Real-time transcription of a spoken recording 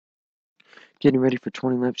Getting ready for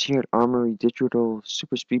 20 laps here at Armory Digital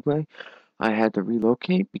Super Speedway. I had to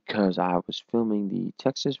relocate because I was filming the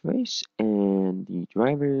Texas race and the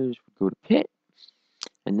drivers would go to pit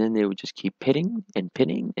and then they would just keep pitting and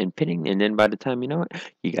pitting and pitting, and then by the time you know it,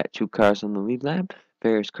 you got two cars on the lead lap,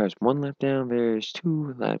 various cars one lap down, various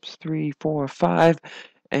two laps, 3, 4, 5,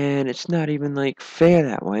 and it's not even like fair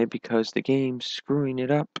that way because the game's screwing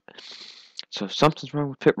it up. So if something's wrong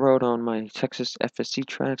with pit road on my Texas FSC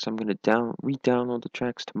tracks, I'm gonna re-download the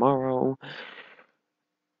tracks tomorrow.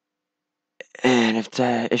 And if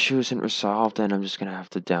that issue isn't resolved, then I'm just gonna have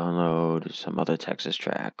to download some other Texas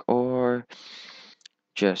track or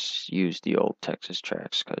just use the old Texas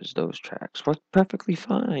tracks because those tracks work perfectly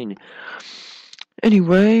fine.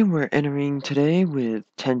 Anyway, we're entering today with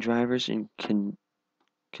 10 drivers in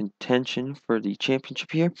contention for the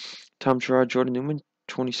championship here. Tom Gerard, Jordan Newman,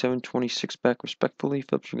 27, 26 back respectfully.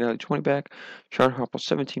 Philip Tringali, 20 back. Sean Harple,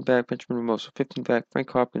 17 back. Benjamin Ramoso, 15 back. Frank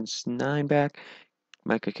Hopkins, 9 back.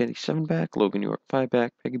 Micah Kennedy, 7 back. Logan York, 5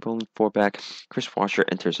 back. Peggy Bowling, 4 back. Chris Washer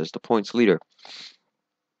enters as the points leader.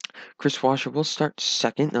 Chris Washer will start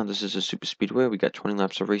second. Now, this is a super speedway. We got 20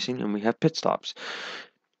 laps of racing, and we have pit stops.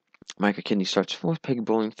 Micah Kennedy starts 4th. Peggy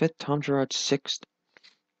Bowling 5th. Tom Gerard 6th.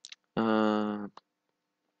 Frank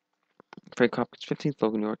Hopkins 15th.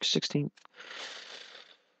 Logan York 16th.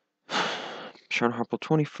 Sean Harple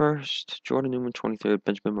 21st. Jordan Newman 23rd.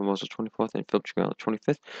 Benjamin Mimosa 24th. And Philip Tringali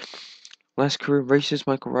 25th. Last career races,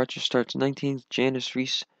 Michael Rogers starts 19th. Janice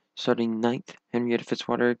Reese starting 9th. Henrietta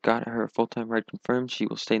Fitzwater got her full-time ride confirmed. She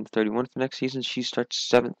will stay in the 31 for next season. She starts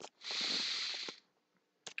 7th.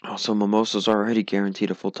 Also, Mimosa's already guaranteed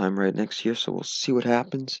a full-time ride next year, so we'll see what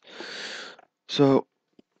happens. So,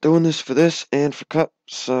 doing this for this and for Cup,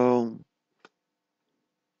 so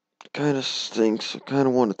kind of stinks. I kind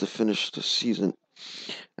of wanted to finish the season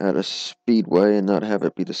at a speedway and not have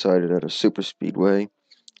it be decided at a super speedway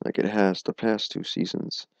like it has the past 2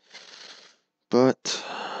 seasons. But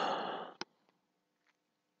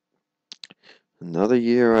another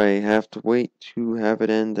year I have to wait to have it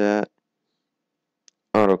end at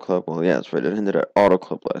Auto Club. Well, yeah, that's right. It ended at Auto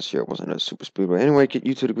Club last year. It wasn't a super speedway. Anyway, get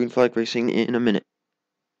you to the green flag racing in a minute.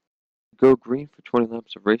 Go green for 20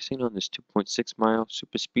 laps of racing on this 2.6 mile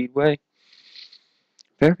super speedway.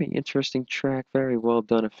 Very interesting track. Very well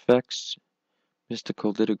done effects.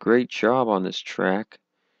 Mystical did a great job on this track.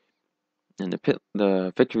 And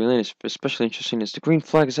the victory lane is especially interesting as the green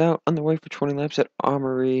flag is out on the way for 20 laps at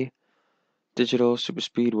Armory Digital Super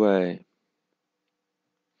Speedway.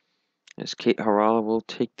 As Kate Harala will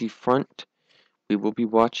take the front, we will be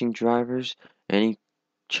watching drivers. Any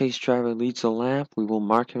chase driver leads the lap, we will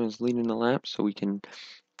mark him as leading the lap so we can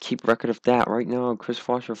keep record of that. Right now, Chris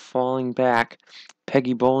Washer falling back,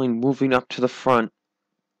 Peggy Bowling moving up to the front.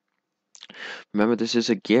 Remember, this is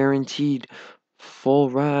a guaranteed full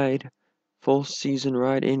season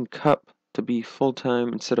ride in Cup to be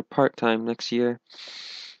full-time instead of part-time next year.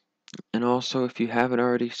 And also, if you haven't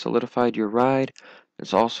already solidified your ride,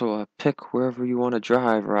 there's also a pick wherever you want to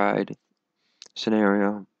drive ride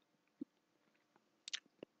scenario.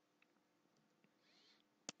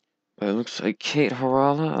 But it looks like Kate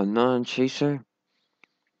Harala, a non-chaser,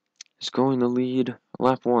 is going to lead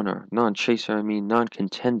lap 1, or non-chaser, I mean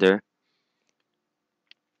non-contender.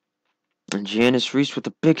 And Janice Reese with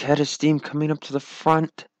a big head of steam coming up to the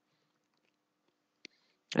front.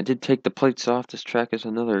 I did take the plates off. This track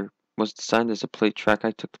was designed as a plate track.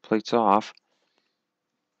 I took the plates off.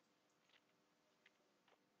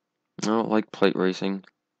 I don't like plate racing.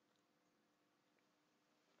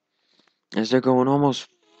 As they're going almost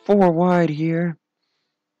 4 wide here.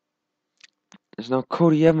 As now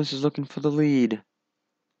Cody Evans is looking for the lead.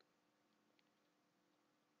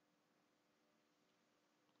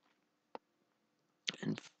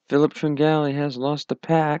 And Philip Tringali has lost the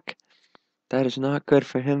pack. That is not good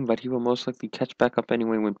for him, but he will most likely catch back up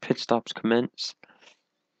anyway when pit stops commence.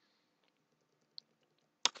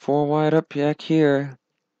 4 wide up back here.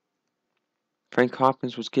 Frank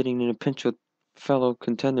Hopkins was getting in a pinch with fellow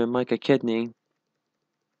contender Micah Kidney.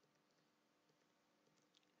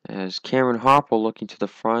 As Cameron Harple looking to the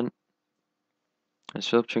front. As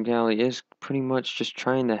Philip Tringali is pretty much just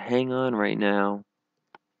trying to hang on right now.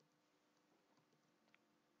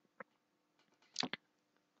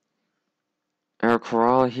 Eric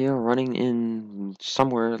Corrala here running in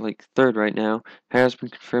somewhere like 3rd right now. Has been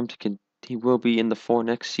confirmed he will be in the 4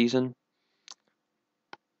 next season.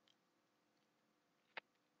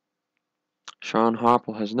 Sean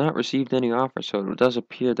Harple has not received any offer, so it does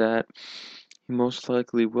appear that he most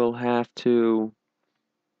likely will have to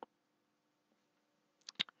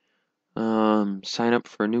sign up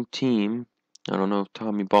for a new team. I don't know if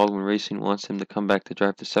Tommy Baldwin Racing wants him to come back to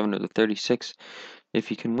drive the 7 or the 36. If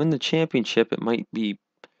he can win the championship, it might be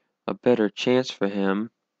a better chance for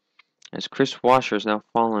him, as Chris Washer has now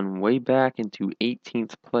fallen way back into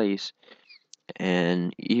 18th place.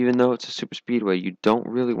 And even though it's a super speedway, you don't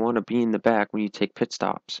really want to be in the back when you take pit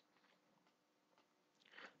stops.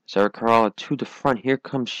 Sarah Caralla to the front. Here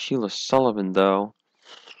comes Sheila Sullivan, though.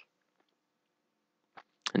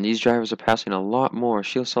 And these drivers are passing a lot more.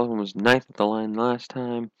 Sheila Sullivan was 9th at the line last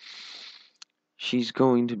time. She's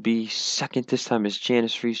going to be 2nd this time as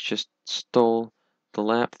Janice Reese just stole the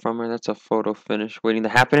lap from her. That's a photo finish waiting to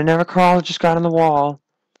happen. And Sarah Caralla just got on the wall.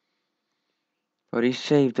 But he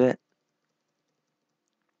saved it.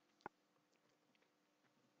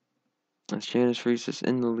 As Janice Reese is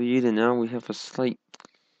in the lead, and now we have a slight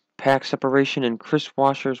pack separation, and Chris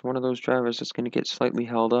Washer is one of those drivers that's going to get slightly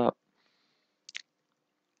held up.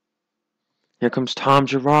 Here comes Tom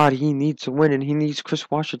Girard. He needs to win, and he needs Chris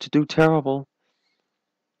Washer to do terrible.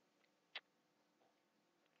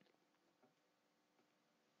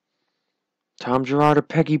 Tom Girard or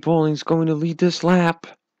Peggy Bowling's going to lead this lap.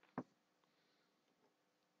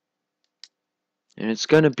 And it's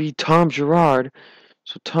going to be Tom Girard.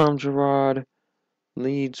 So Tom Girard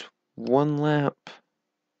leads one lap.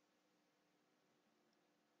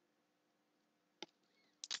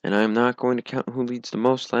 And I'm not going to count who leads the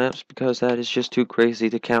most laps because that is just too crazy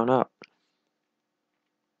to count up.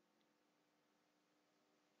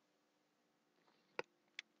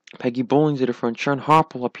 Peggy Bowling's at the front. Sean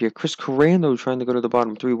Harple up here. Chris Corrando trying to go to the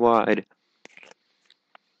bottom 3 wide.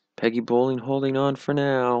 Peggy Bowling holding on for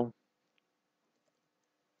now.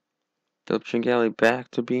 Philip Tringali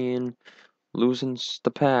back to being losing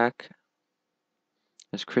the pack.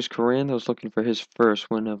 As Chris Corrando's looking for his first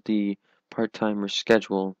win of the part-timer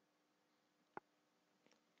schedule.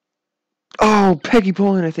 Oh, Peggy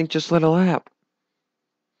Bowling, I think, just led a lap.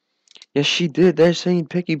 Yes, she did. They're saying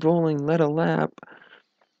Peggy Bowling led a lap.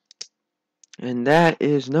 And that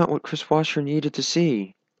is not what Chris Washer needed to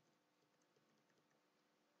see.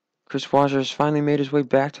 Chris Washer has finally made his way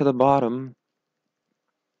back to the bottom.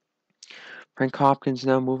 Frank Hopkins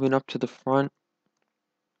now moving up to the front.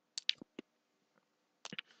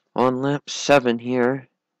 On lap 7 here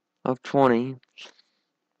of 20.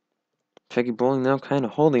 Peggy Bowling now kind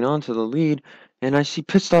of holding on to the lead. And I see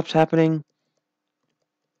pit stops happening.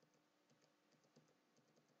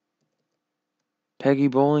 Peggy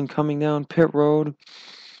Bowling coming down pit road.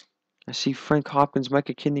 I see Frank Hopkins,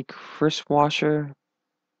 Micah Kidney, Chris Washer.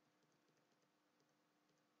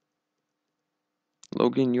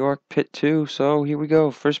 Logan York, pit 2. So here we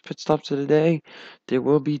go. First pit stops of the day. There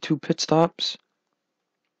will be 2 pit stops.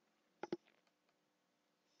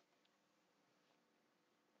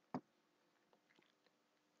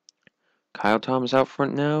 Kyle Thomas out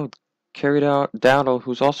front now. Carried out Dowdle,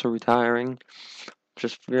 who's also retiring.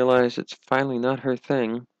 Just realized it's finally not her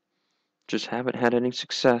thing. Just haven't had any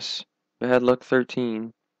success. Bad luck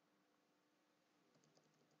 13.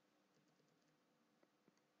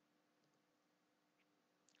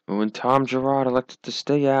 When Tom Girard elected to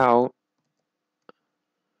stay out,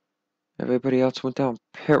 everybody else went down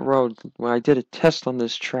pit road. When I did a test on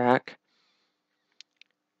this track,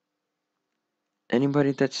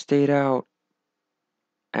 anybody that stayed out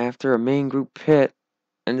after a main group pit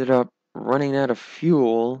ended up running out of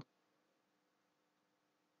fuel.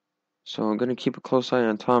 So I'm going to keep a close eye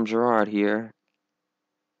on Tom Girard here.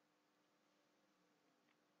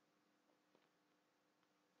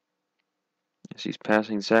 As he's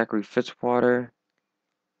passing Zachary Fitzwater.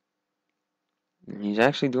 And he's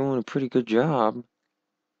actually doing a pretty good job.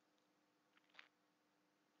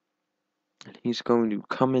 And he's going to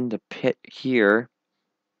come into pit here.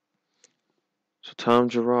 So Tom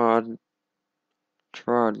Girard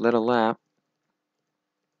led a lap.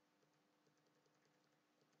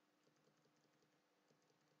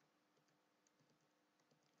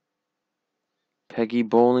 Peggy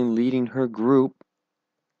Bowling leading her group.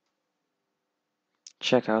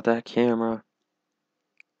 Check out that camera.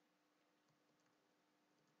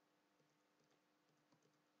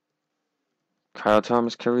 Kyle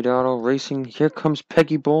Thomas carried out racing. Here comes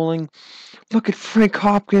Peggy Bowling. Look at Frank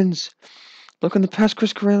Hopkins. Looking to pass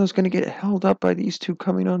Chris Corrallo's going to get held up by these 2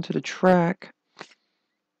 coming onto the track.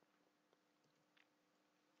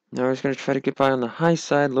 Now he's going to try to get by on the high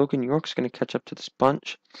side. Logan York's going to catch up to this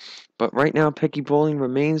bunch. But right now, Peggy Bowling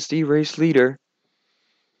remains the race leader.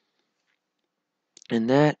 And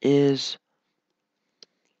that is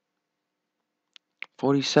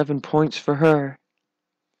 47 points for her.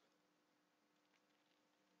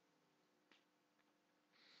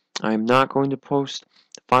 I'm not going to post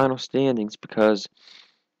the final standings because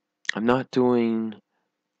I'm not doing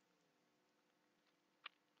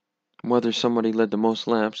whether somebody led the most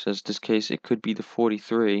laps, as this case it could be the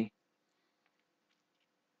 43.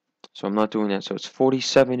 So I'm not doing that. So it's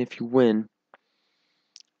 47 if you win.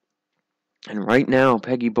 And right now,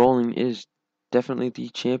 Peggy Bowling is definitely the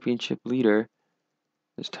championship leader,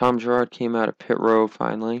 as Tom Gerard came out of pit road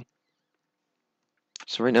finally.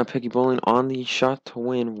 So right now, Peggy Bowling on the shot to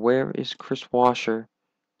win. Where is Chris Washer?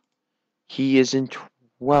 He is in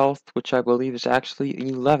 12th, which I believe is actually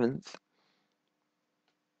 11th.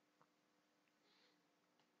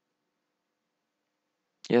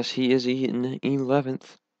 Yes, he is in 11th.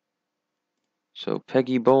 So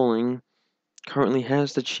Peggy Bowling currently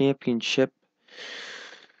has the championship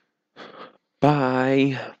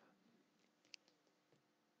by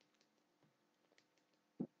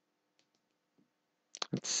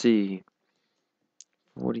let's see,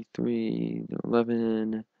 43,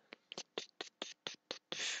 11.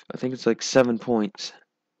 I think it's like 7 points.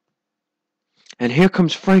 And here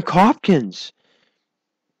comes Frank Hopkins.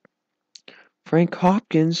 Frank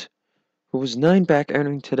Hopkins, who was 9 back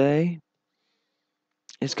entering today,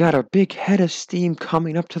 has got a big head of steam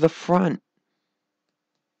coming up to the front.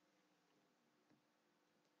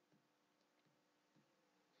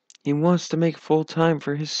 He wants to make full time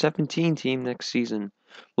for his 17 team next season.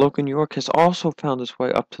 Logan York has also found his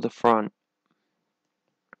way up to the front.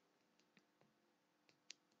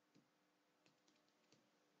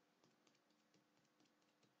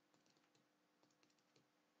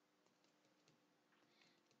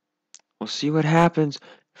 We'll see what happens.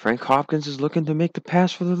 Frank Hopkins is looking to make the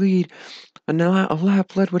pass for the lead. A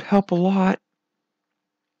lap lead would help a lot.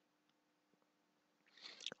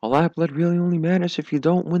 A lap lead really only matters if you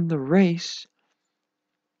don't win the race.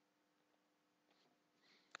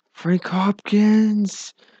 Frank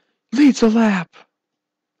Hopkins leads the lap.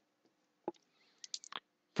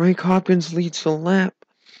 Frank Hopkins leads the lap,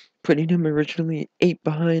 putting him originally 8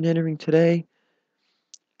 behind entering today.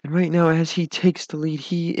 And right now, as he takes the lead,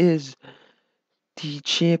 he is the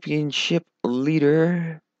championship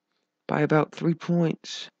leader by about 3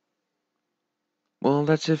 points. Well,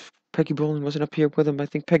 that's if Peggy Bowling wasn't up here with him. I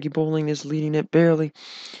think Peggy Bowling is leading it barely,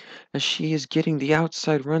 as she is getting the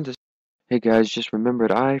outside run to... Hey guys, just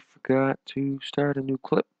remembered I forgot to start a new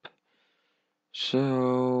clip.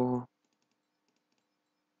 So,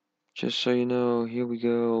 just so you know, here we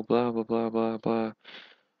go. Blah, blah, blah, blah, blah.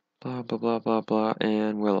 Blah, blah, blah, blah, blah.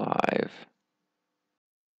 And we're live.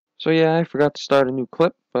 So yeah, I forgot to start a new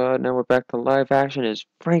clip, but now we're back to live action as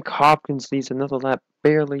Frank Hopkins leads another lap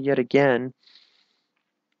barely yet again.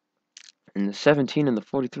 And the 17 and the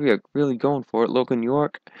 43 are really going for it. Logan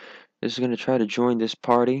York is going to try to join this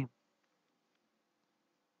party.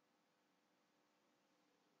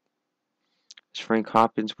 As Frank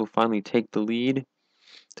Hopkins will finally take the lead.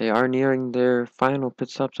 They are nearing their final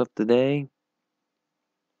pit stops of the day.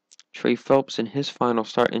 Trey Phelps in his final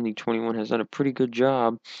start in the 21 has done a pretty good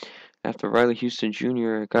job after Riley Houston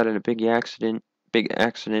Jr. got in a big accident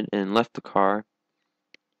and left the car.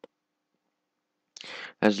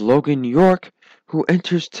 As Logan York, who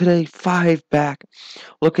enters today 5 back,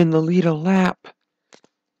 looking to lead a lap.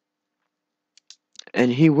 And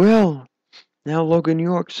he will. Now Logan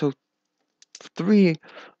York, so 3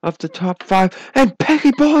 of the top 5. And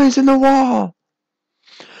Peggy Bowling's in the wall.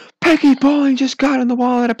 Peggy Bowling just got in the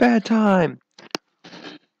wall at a bad time.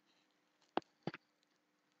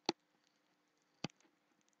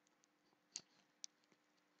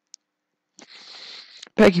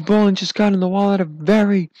 Peggy Bowling just got in the wall at a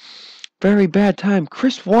very, very bad time.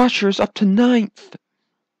 Chris Washer's up to 9th.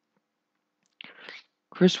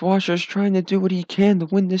 Chris Washer's trying to do what he can to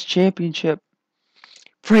win this championship.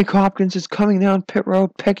 Frank Hopkins is coming down pit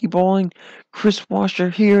road. Peggy Bowling, Chris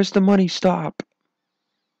Washer. Here's the money stop.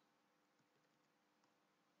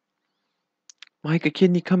 Micah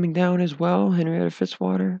Kidney coming down as well. Henrietta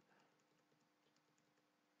Fitzwater.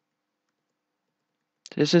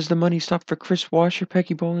 This is the money stop for Chris Washer,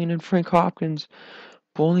 Peggy Bowling, and Frank Hopkins.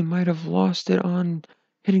 Bowling might have lost it on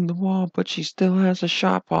hitting the wall, but she still has a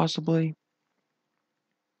shot possibly.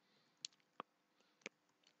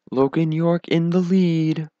 Logan York in the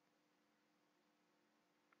lead.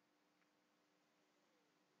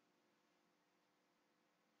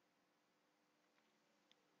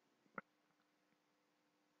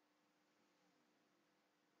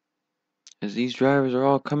 As these drivers are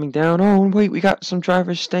all coming down. Oh, and wait, we got some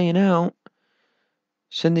drivers staying out.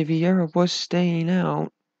 Cindy Vieira was staying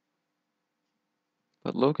out.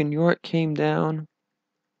 But Logan York came down.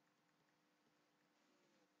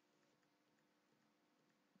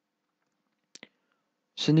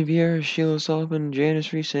 Cindy Vieira, Sheila Sullivan,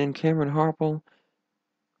 Janice Reese, and Cameron Harple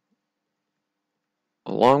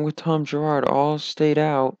along with Tom Gerard, all stayed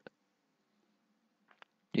out.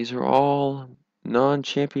 These are all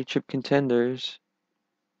non-championship contenders.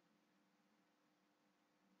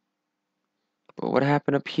 But what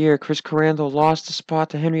happened up here? Chris Carando lost the spot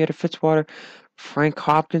to Henrietta Fitzwater. Frank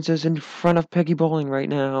Hopkins is in front of Peggy Bowling right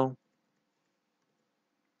now.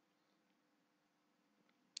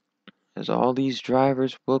 As all these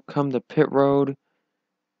drivers will come to pit road,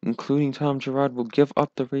 including Tom Gerard, will give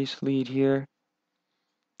up the race lead here.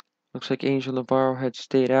 Looks like Angel Navarro had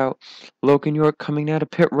stayed out. Logan York coming out of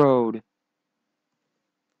pit road.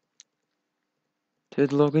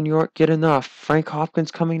 Did Logan York get enough? Frank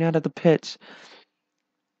Hopkins coming out of the pits.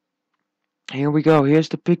 Here we go. Here's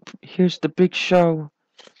the big show.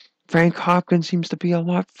 Frank Hopkins seems to be a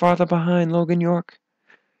lot farther behind Logan York.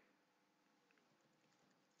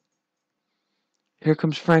 Here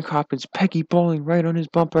comes Frank Hopkins. Peggy Bowling right on his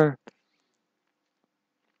bumper.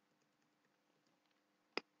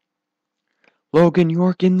 Logan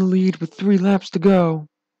York in the lead with 3 laps to go.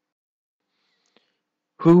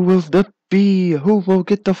 Who will it be? Who will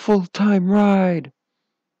get the full-time ride?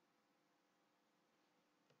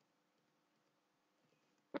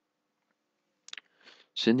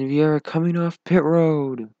 Cindy Vieira coming off pit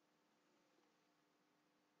road.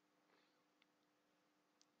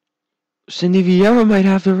 Cindy Vieira might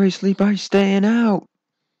have the race lead by staying out.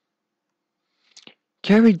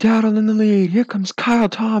 Kerry Dowdle in the lead. Here comes Kyle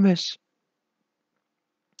Thomas.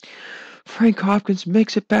 Frank Hopkins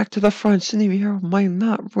makes it back to the front. Cindy Vieira might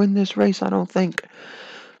not win this race, I don't think.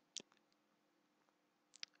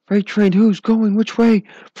 Freight train, who's going which way?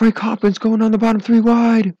 Frank Hopkins going on the bottom 3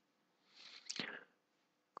 wide.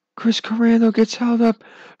 Chris Carando gets held up.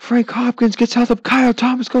 Frank Hopkins gets held up. Kyle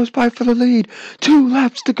Thomas goes by for the lead. 2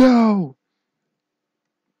 laps to go.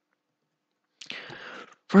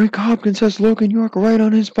 Frank Hopkins has Logan York right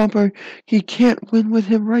on his bumper. He can't win with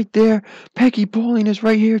him right there. Peggy Bowling is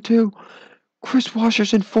right here too. Chris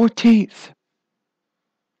Washer's in 14th.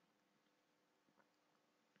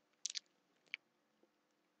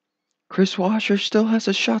 Chris Washer still has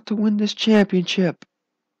a shot to win this championship.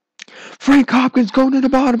 Frank Hopkins going to the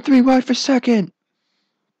bottom 3 wide for second.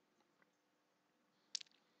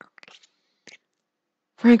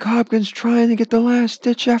 Frank Hopkins trying to get the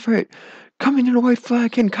last-ditch effort. Coming to the white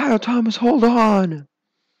flag. Can Kyle Thomas hold on?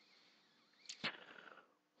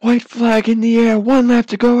 White flag in the air. 1 lap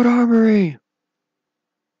to go at Armory.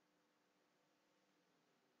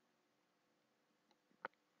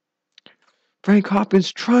 Frank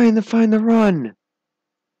Hopkins trying to find the run.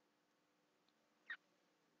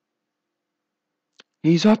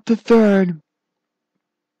 He's up to 3rd.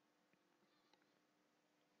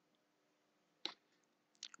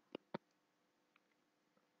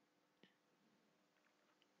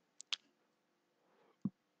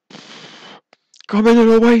 Coming to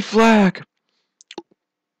the white flag.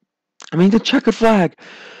 The checkered flag.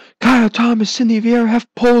 Kyle Thomas, Cindy Vieira have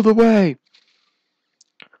pulled away.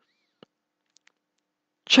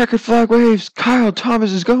 Checkered flag waves. Kyle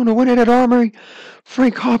Thomas is going to win it at Armory.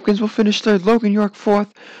 Frank Hopkins will finish 3rd. Logan York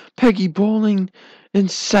 4th. Peggy Bowling in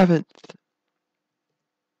 7th.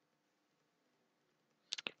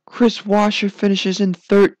 Chris Washer finishes in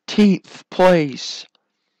 13th place.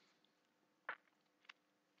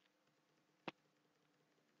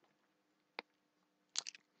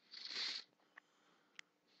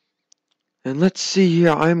 And let's see here.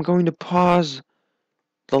 I'm going to pause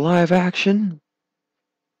the live action.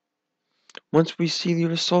 Once we see the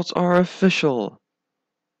results are official.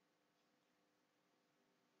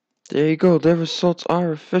 There you go. The results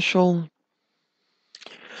are official.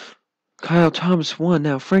 Kyle Thomas won.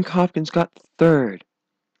 Now Frank Hopkins got 3rd.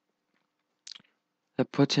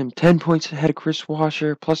 That puts him 10 points ahead of Chris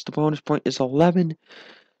Washer. Plus the bonus point is 11.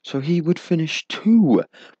 So he would finish 2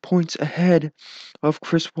 points ahead of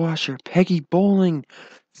Chris Washer. Peggy Bowling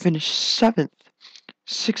finished 7th.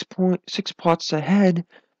 6 spots ahead.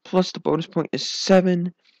 Plus the bonus point is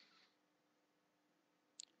 7.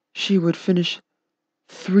 She would finish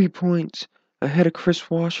 3 points ahead of Chris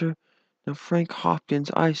Washer. Now Frank Hopkins,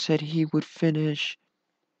 I said he would finish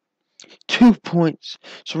 2 points.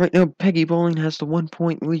 So right now Peggy Bowling has the 1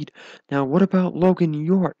 point lead. Now what about Logan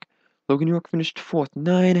York? Logan York finished 4th,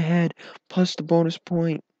 9 ahead, plus the bonus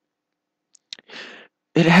point.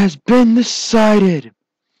 It has been decided.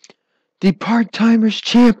 The part-timers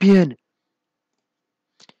champion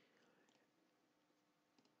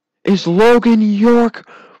is Logan York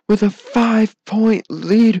with a 5-point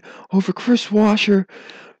lead over Chris Washer,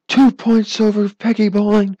 2 points over Peggy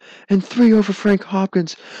Bowling, and 3 over Frank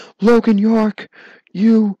Hopkins. Logan York,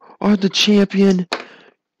 you are the champion.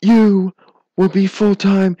 You will be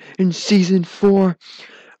full-time in Season 4.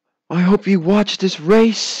 I hope you watch this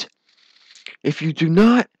race. If you do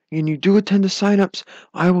not, and you do attend the sign-ups,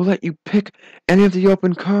 I will let you pick any of the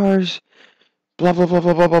open cars. Blah, blah, blah,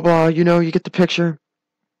 blah, blah, blah, blah. You know, you get the picture.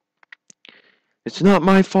 It's not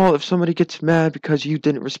my fault if somebody gets mad because you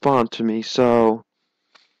didn't respond to me, so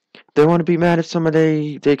they want to be mad at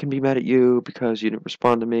somebody, they can be mad at you because you didn't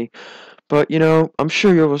respond to me. But, you know, I'm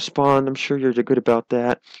sure you'll respond. I'm sure you're good about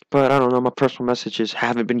that. But I don't know, my personal messages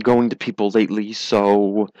haven't been going to people lately,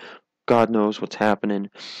 so God knows what's happening.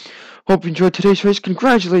 Hope you enjoyed today's race.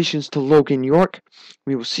 Congratulations to Logan York.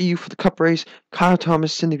 We will see you for the Cup race. Kyle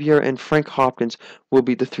Thomas, Cindy Vieira, and Frank Hopkins will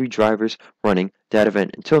be the 3 drivers running that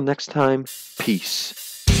event. Until next time, peace.